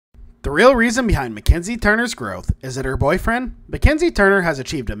The real reason behind Mackenzie Turner's growth, is it her boyfriend? Mackenzie Turner has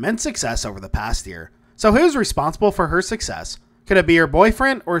achieved immense success over the past year. So who's responsible for her success? Could it be her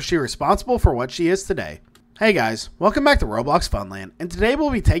boyfriend, or is she responsible for what she is today? Hey guys, welcome back to Roblox Funland, and today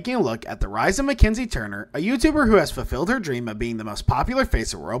we'll be taking a look at the rise of Mackenzie Turner, a YouTuber who has fulfilled her dream of being the most popular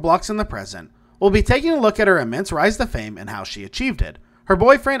face of Roblox in the present. We'll be taking a look at her immense rise to fame and how she achieved it, her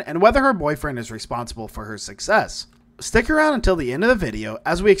boyfriend, and whether her boyfriend is responsible for her success. Stick around until the end of the video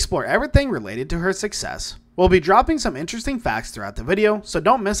as we explore everything related to her success. We'll be dropping some interesting facts throughout the video, so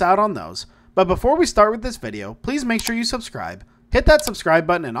don't miss out on those. But before we start with this video, please make sure you subscribe. Hit that subscribe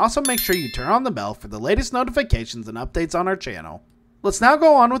button and also make sure you turn on the bell for the latest notifications and updates on our channel. Let's now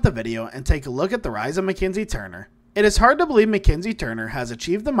go on with the video and take a look at the rise of Mackenzie Turner. It is hard to believe Mackenzie Turner has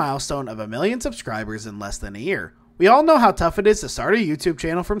achieved the milestone of 1 million subscribers in less than a year. We all know how tough it is to start a YouTube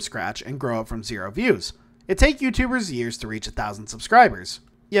channel from scratch and grow it from 0 views. It takes YouTubers years to reach 1,000 subscribers.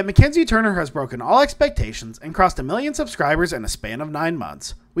 Yet Mackenzie Turner has broken all expectations and crossed 1 million subscribers in a span of 9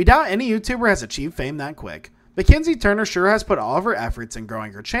 months. We doubt any YouTuber has achieved fame that quick. Mackenzie Turner sure has put all of her efforts in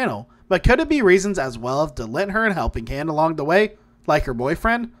growing her channel, but could it be reasons as well to lend her a helping hand along the way, like her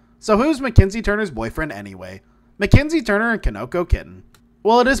boyfriend? So who's Mackenzie Turner's boyfriend anyway? Mackenzie Turner and Kanoko Kitten.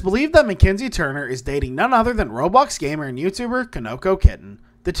 Well, it is believed that Mackenzie Turner is dating none other than Roblox gamer and YouTuber Kanoko Kitten.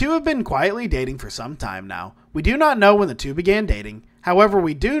 The two have been quietly dating for some time now. We do not know when the two began dating. However,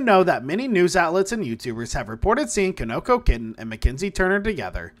 we do know that many news outlets and YouTubers have reported seeing Kanoko Kitten and Mackenzie Turner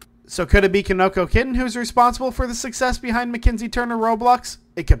together. So could it be Kanoko Kitten who's responsible for the success behind Mackenzie Turner Roblox?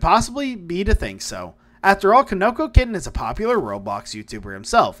 It could possibly be to think so. After all, Kanoko Kitten is a popular Roblox YouTuber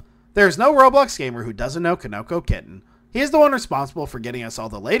himself. There is no Roblox gamer who doesn't know Kanoko Kitten. He is the one responsible for getting us all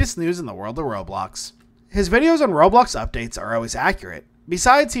the latest news in the world of Roblox. His videos on Roblox updates are always accurate.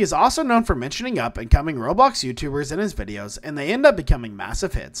 Besides, he is also known for mentioning up and coming Roblox YouTubers in his videos, and they end up becoming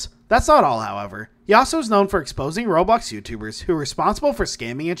massive hits. That's not all, however. He also is known for exposing Roblox YouTubers who are responsible for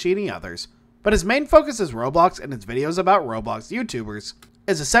scamming and cheating others. But his main focus is Roblox, and his videos about Roblox YouTubers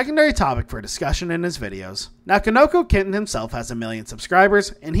is a secondary topic for discussion in his videos. Now, Kanoko Kitten himself has 1 million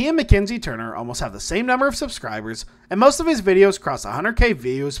subscribers, and he and Mackenzie Turner almost have the same number of subscribers, and most of his videos cross 100k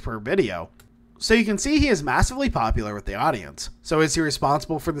views per video. So you can see he is massively popular with the audience. So is he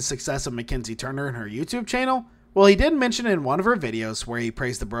responsible for the success of Mackenzie Turner and her YouTube channel? Well, he did mention in one of her videos where he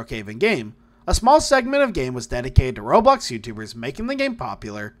praised the Brookhaven game. A small segment of game was dedicated to Roblox YouTubers making the game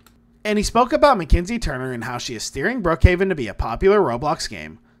popular, and he spoke about Mackenzie Turner and how she is steering Brookhaven to be a popular Roblox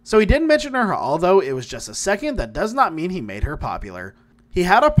game. So he did mention her, although it was just a second, that does not mean he made her popular. He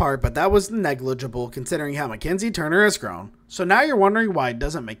had a part, but that was negligible considering how Mackenzie Turner has grown. So now you're wondering, why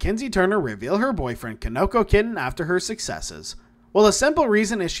doesn't Mackenzie Turner reveal her boyfriend Kanoko Kitten after her successes? Well, the simple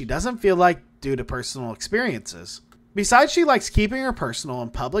reason is she doesn't feel like, due to personal experiences. Besides, she likes keeping her personal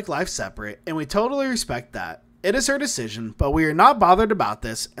and public life separate, and we totally respect that. It is her decision, but we are not bothered about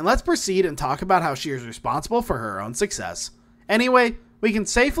this, and let's proceed and talk about how she is responsible for her own success. Anyway, we can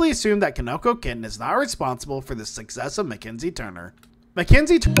safely assume that Kanoko Kitten is not responsible for the success of Mackenzie Turner.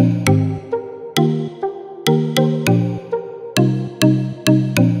 Mackenzie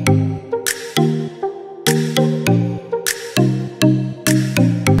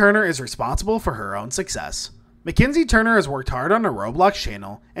Turner is responsible for her own success. Mackenzie Turner has worked hard on her Roblox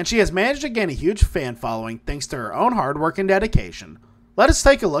channel, and she has managed to gain a huge fan following thanks to her own hard work and dedication. Let us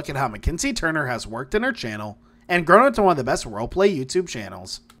take a look at how Mackenzie Turner has worked in her channel and grown into one of the best roleplay YouTube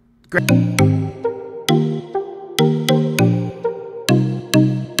channels.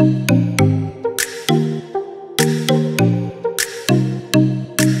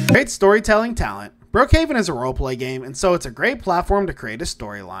 Great storytelling talent. Brookhaven is a roleplay game, and so it's a great platform to create a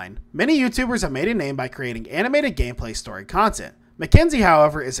storyline. Many YouTubers have made a name by creating animated gameplay story content. Mackenzie,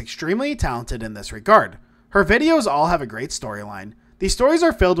 however, is extremely talented in this regard. Her videos all have a great storyline. These stories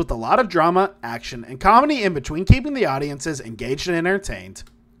are filled with a lot of drama, action, and comedy in between, keeping the audiences engaged and entertained.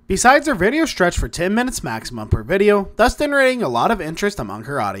 Besides, her videos stretch for 10 minutes maximum per video, thus generating a lot of interest among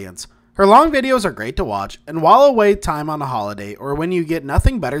her audience. Her long videos are great to watch and while away time on a holiday or when you get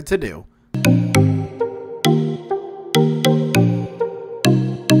nothing better to do.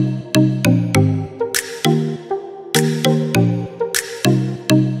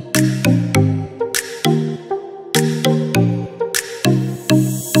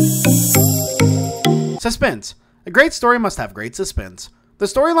 Suspense. A great story must have great suspense. The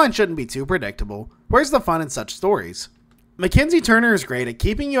storyline shouldn't be too predictable. Where's the fun in such stories? Mackenzie Turner is great at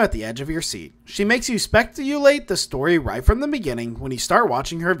keeping you at the edge of your seat. She makes you speculate the story right from the beginning when you start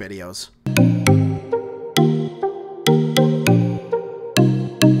watching her videos.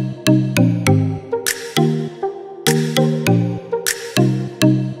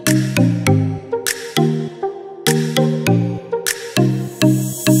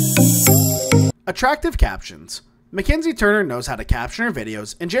 Attractive captions. Mackenzie Turner knows how to caption her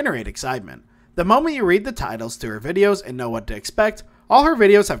videos and generate excitement. The moment you read the titles to her videos and know what to expect, all her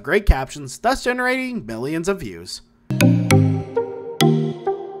videos have great captions, thus generating millions of views.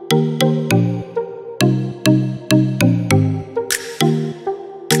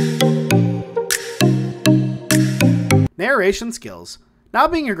 Narration skills. Now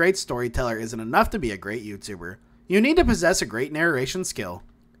being a great storyteller isn't enough to be a great YouTuber. You need to possess a great narration skill.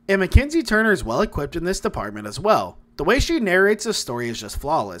 And Mackenzie Turner is well equipped in this department as well. The way she narrates a story is just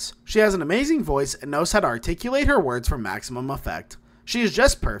flawless. She has an amazing voice and knows how to articulate her words for maximum effect. She is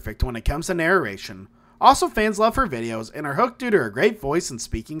just perfect when it comes to narration. Also, fans love her videos and are hooked due to her great voice and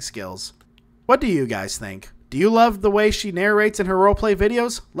speaking skills. What do you guys think? Do you love the way she narrates in her roleplay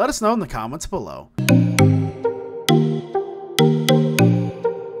videos? Let us know in the comments below.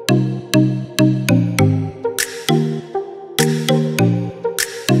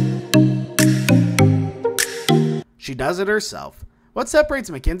 She does it herself. What separates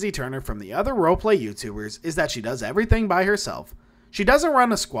Mackenzie Turner from the other roleplay YouTubers is that she does everything by herself. She doesn't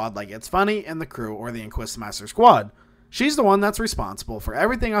run a squad like It's Funny and the Crew or the INQUISITORMASTER squad. She's the one that's responsible for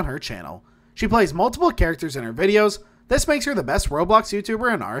everything on her channel. She plays multiple characters in her videos. This makes her the best Roblox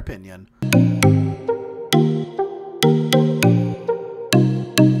YouTuber in our opinion.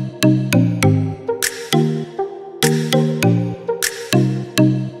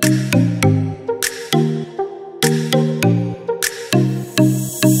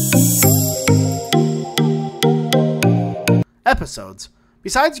 Episodes.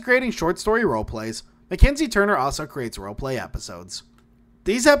 Besides creating short story roleplays, Mackenzie Turner also creates roleplay episodes.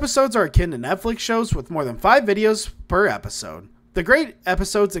 These episodes are akin to Netflix shows with more than 5 videos per episode. The great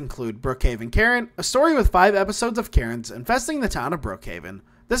episodes include Brookhaven Karen, a story with 5 episodes of Karens infesting the town of Brookhaven.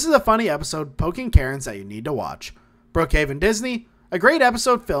 This is a funny episode poking Karens that you need to watch. Brookhaven Disney, a great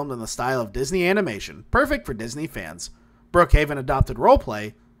episode filmed in the style of Disney animation, perfect for Disney fans. Brookhaven Adopted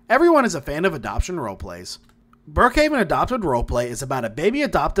Roleplay, everyone is a fan of adoption roleplays. Brookhaven Adopted Roleplay is about a baby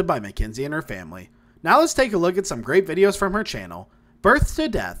adopted by Mackenzie and her family. Now let's take a look at some great videos from her channel. Birth to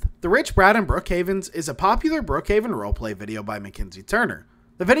Death, The Rich Brat in Brookhaven's is a popular Brookhaven roleplay video by Mackenzie Turner.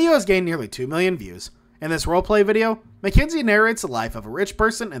 The video has gained nearly 2 million views. In this roleplay video, Mackenzie narrates the life of a rich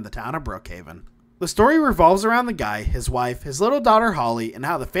person in the town of Brookhaven. The story revolves around the guy, his wife, his little daughter Holly, and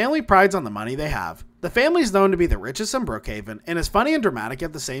how the family prides on the money they have. The family is known to be the richest in Brookhaven and is funny and dramatic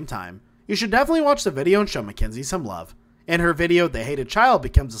at the same time. You should definitely watch the video and show Mackenzie some love. In her video, The Hated Child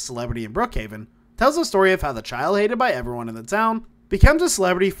Becomes a Celebrity in Brookhaven, tells the story of how the child hated by everyone in the town becomes a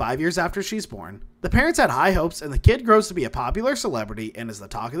celebrity 5 years after she's born. The parents had high hopes and the kid grows to be a popular celebrity and is the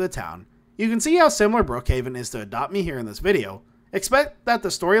talk of the town. You can see how similar Brookhaven is to Adopt Me here in this video. Expect that the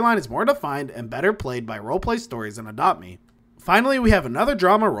storyline is more defined and better played by roleplay stories than Adopt Me. Finally, we have another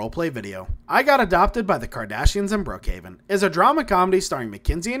drama roleplay video. I Got Adopted by the Kardashians in Brookhaven is a drama comedy starring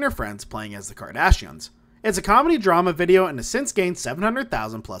Mackenzie and her friends playing as the Kardashians. It's a comedy drama video and has since gained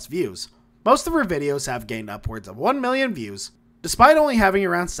 700,000 plus views. Most of her videos have gained upwards of 1 million views, despite only having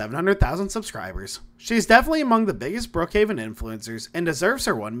around 700,000 subscribers. She is definitely among the biggest Brookhaven influencers and deserves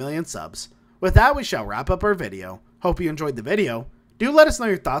her 1 million subs. With that, we shall wrap up our video. Hope you enjoyed the video. Do let us know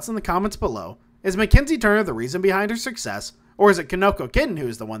your thoughts in the comments below. Is Mackenzie Turner the reason behind her success? Or is it Kanoko Kitten who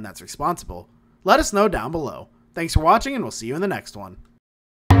is the one that's responsible? Let us know down below. Thanks for watching and we'll see you in the next one.